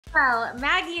Well,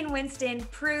 Maggie and Winston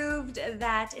proved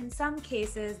that in some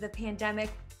cases, the pandemic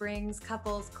brings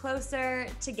couples closer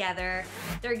together.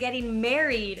 They're getting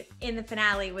married in the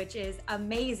finale, which is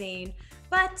amazing.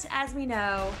 But as we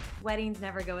know, weddings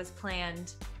never go as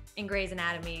planned in Grey's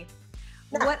Anatomy.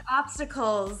 What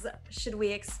obstacles should we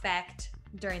expect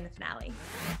during the finale?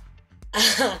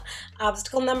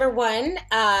 Obstacle number one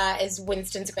is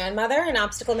Winston's grandmother, and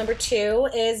obstacle number two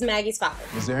is Maggie's father.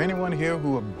 Is there anyone here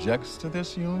who objects to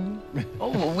this union? Oh,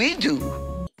 well, we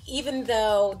do. Even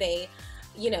though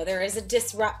there is a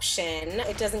disruption,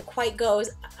 it doesn't quite go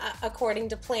according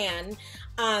to plan,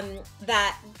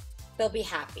 that they'll be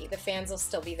happy. The fans will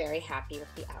still be very happy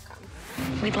with the outcome.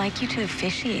 We'd like you to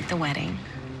officiate the wedding.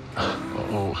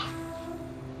 Oh,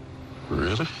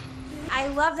 really? I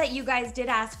love that you guys did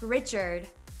ask Richard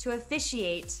to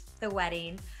officiate the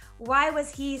wedding. Why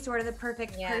was he sort of the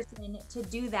perfect person to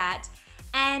do that?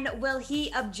 And will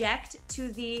he object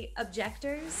to the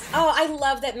objectors? Oh, I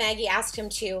love that Maggie asked him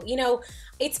to.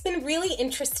 It's been really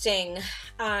interesting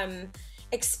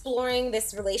exploring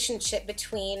this relationship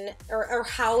between, or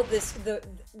how the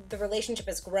relationship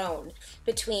has grown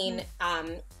between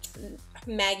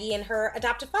Maggie and her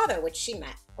adoptive father,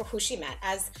 who she met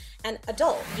as an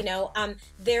adult.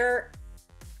 They're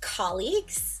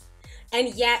colleagues,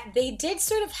 and yet they did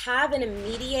sort of have an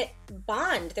immediate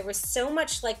bond. There was so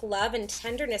much love and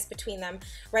tenderness between them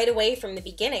right away from the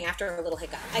beginning after a little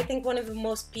hiccup. I think one of the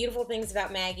most beautiful things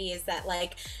about Maggie is that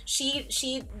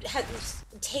she has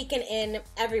taken in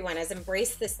everyone, has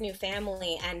embraced this new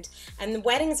family, and the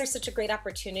weddings are such a great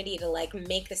opportunity to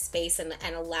make the space and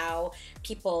allow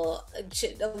people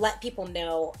to let people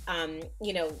know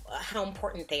how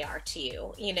important they are to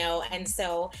you, and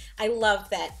so I love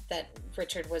that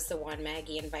Richard was the one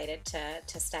Maggie invited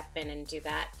to step in and do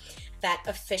that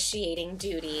officiating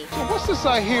duty. So what's this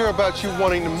I hear about you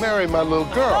wanting to marry my little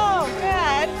girl? Oh,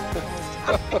 God.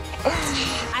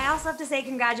 I also have to say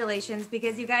congratulations,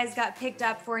 because you guys got picked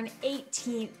up for an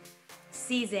 18th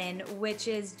season, which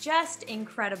is just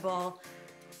incredible.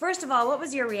 First of all, what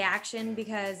was your reaction?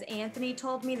 Because Anthony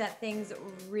told me that things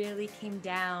really came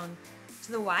down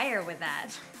to the wire with that.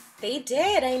 They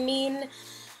did. I mean,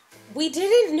 we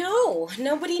didn't know.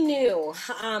 Nobody knew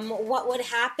what would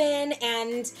happen,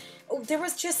 and there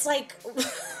was just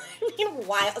speaking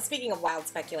of wild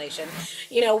speculation,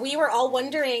 we were all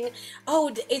wondering,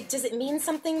 does it mean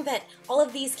something that all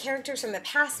of these characters from the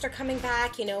past are coming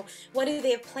back? What do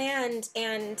they have planned?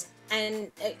 And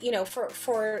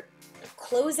for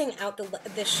closing out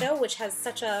the show, which has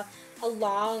such a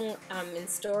long and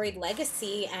storied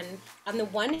legacy, and on the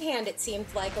one hand, it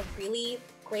seemed like a really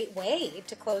great way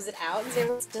to close it out.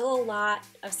 There was still a lot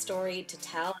of story to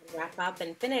tell and wrap up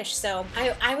and finish. So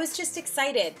I was just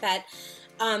excited that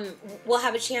we'll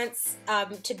have a chance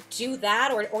to do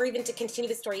that, or even to continue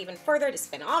the story even further, to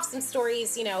spin off some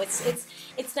stories.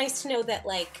 It's nice to know that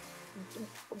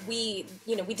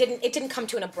it didn't come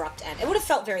to an abrupt end. It would have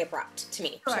felt very abrupt to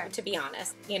me, sure, to be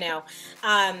honest.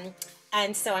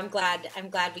 And so I'm glad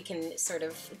we can sort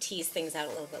of tease things out a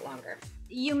little bit longer.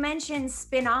 You mentioned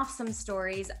spin off some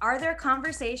stories. Are there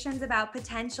conversations about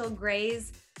potential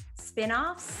Grey's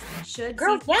spin-offs?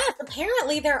 Yes,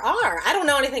 apparently there are. I don't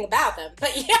know anything about them,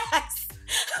 but yes,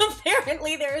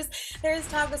 apparently there's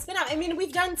talk of spin-off. I mean,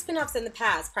 we've done spin-offs in the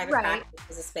past. Private Practice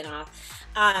was a spin-off,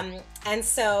 and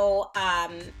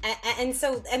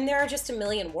there are just a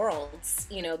million worlds,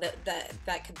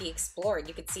 that could be explored.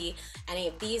 You could see any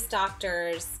of these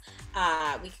doctors.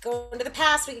 We could go into the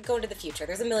past, we could go into the future.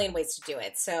 There's a million ways to do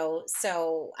it. So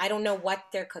I don't know what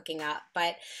they're cooking up,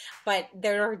 but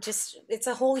it's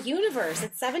a whole universe.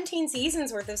 It's 17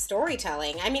 seasons worth of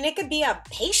storytelling. I mean, it could be a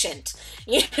patient,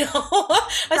 a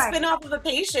spin-off of a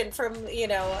patient from,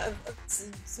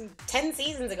 10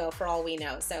 seasons ago, for all we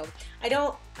know. So I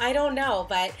don't know,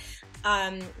 but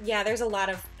there's a lot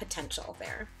of potential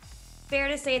there. Fair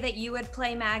to say that you would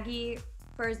play Maggie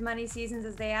for as many seasons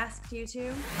as they asked you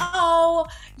to? Oh,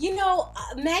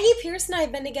 Maggie Pierce and I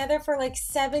have been together for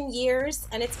 7 years,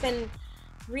 and it's been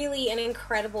really an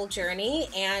incredible journey.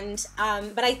 And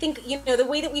but I think the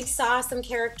way that we saw some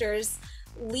characters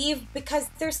leave, because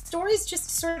their stories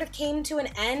just sort of came to an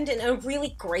end in a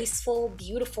really graceful,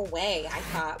 beautiful way, I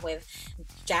thought, with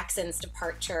Jackson's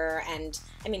departure, and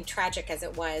I mean, tragic as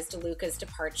it was, DeLuca's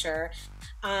departure.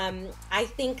 I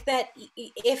think that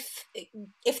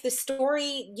if the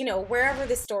story, wherever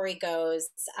the story goes,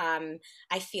 I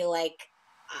feel like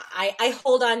I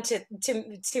hold on to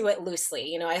it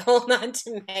loosely. I hold on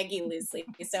to Maggie loosely.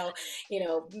 So,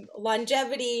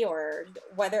 longevity, or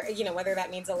whether that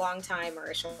means a long time or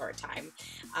a short time,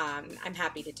 I'm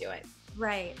happy to do it.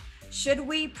 Right. Should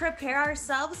we prepare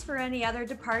ourselves for any other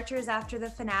departures after the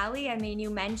finale? I mean, you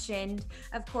mentioned,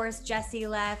 of course, Jesse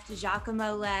left,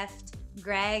 Giacomo left,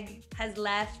 Greg has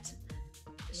left.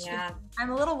 Yeah. I'm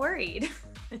a little worried.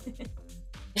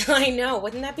 I know.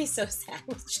 Wouldn't that be so sad?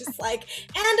 It's just like,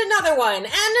 and another one,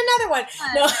 and another one.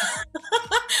 No.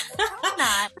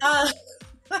 Not.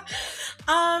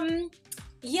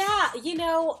 Yeah, you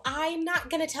know, I'm not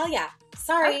gonna tell ya.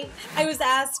 Sorry. I was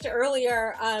asked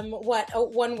earlier what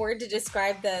one word to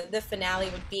describe the finale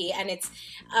would be, and it's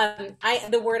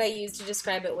the word I used to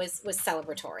describe it was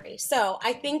celebratory. So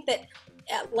I think that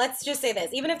let's just say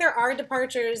this: even if there are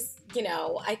departures, you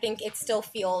know, I think it still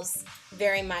feels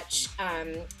very much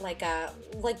like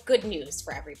good news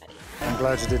for everybody. I'm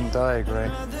glad you didn't die,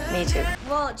 Greg. Me too.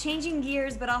 Well, changing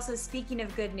gears, but also speaking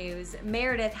of good news,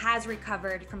 Meredith has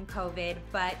recovered from COVID,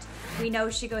 but we know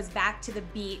she goes back to the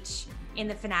beach in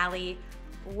the finale.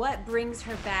 What brings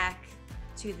her back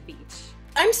to the beach?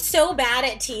 I'm so bad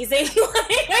at teasing.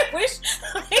 Like, I wish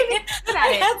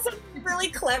I had something really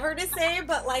clever to say,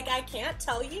 but like I can't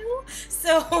tell you,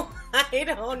 so I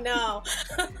don't know.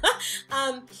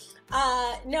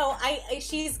 No,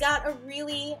 she's got a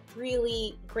really,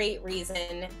 really great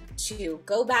reason to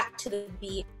go back to the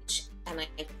beach, and I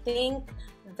think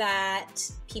that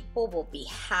people will be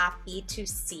happy to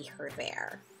see her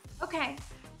there. Okay.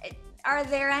 Are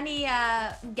there any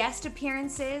guest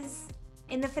appearances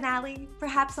in the finale,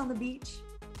 perhaps on the beach?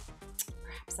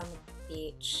 Perhaps on the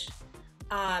beach.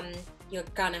 You're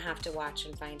gonna have to watch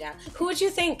and find out. Who would you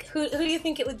think? Who do you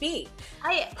think it would be?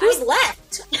 Who's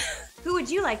left? Who would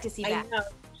you like to see back? I know,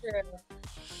 true.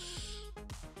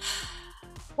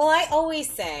 Well, I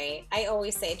always say,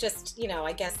 just, you know,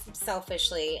 I guess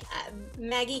selfishly,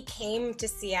 Maggie came to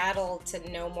Seattle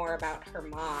to know more about her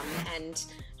mom, and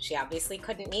she obviously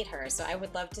couldn't meet her, so I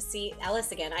would love to see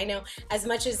Ellis again. I know, as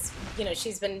much as, you know,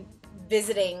 she's been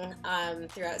visiting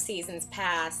throughout seasons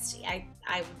past,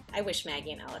 I wish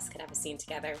Maggie and Ellis could have a scene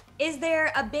together. Is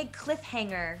there a big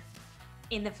cliffhanger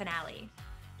in the finale?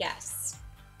 Yes.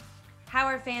 How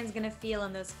are fans gonna feel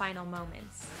in those final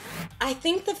moments? I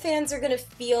think the fans are going to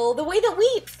feel the way that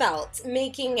we felt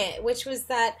making it, which was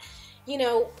that, you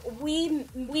know, we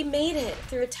made it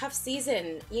through a tough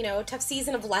season, you know, a tough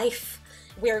season of life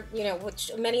where, you know, which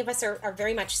many of us are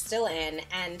very much still in,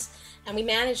 and we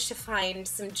managed to find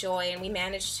some joy, and we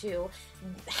managed to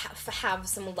have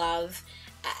some love,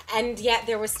 and yet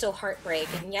there was still heartbreak,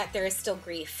 and yet there is still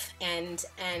grief, and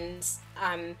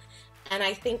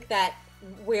I think that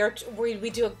we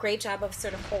do a great job of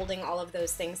sort of holding all of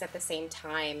those things at the same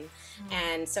time.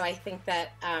 And so I think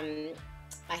that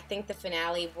the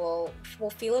finale will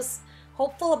feel as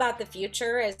hopeful about the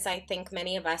future as I think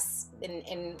many of us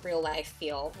in real life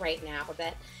feel right now,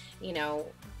 that, you know,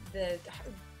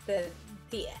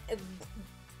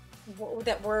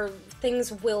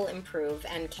 things will improve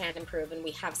and can improve, and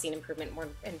we have seen improvement. We're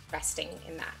investing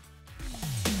in that.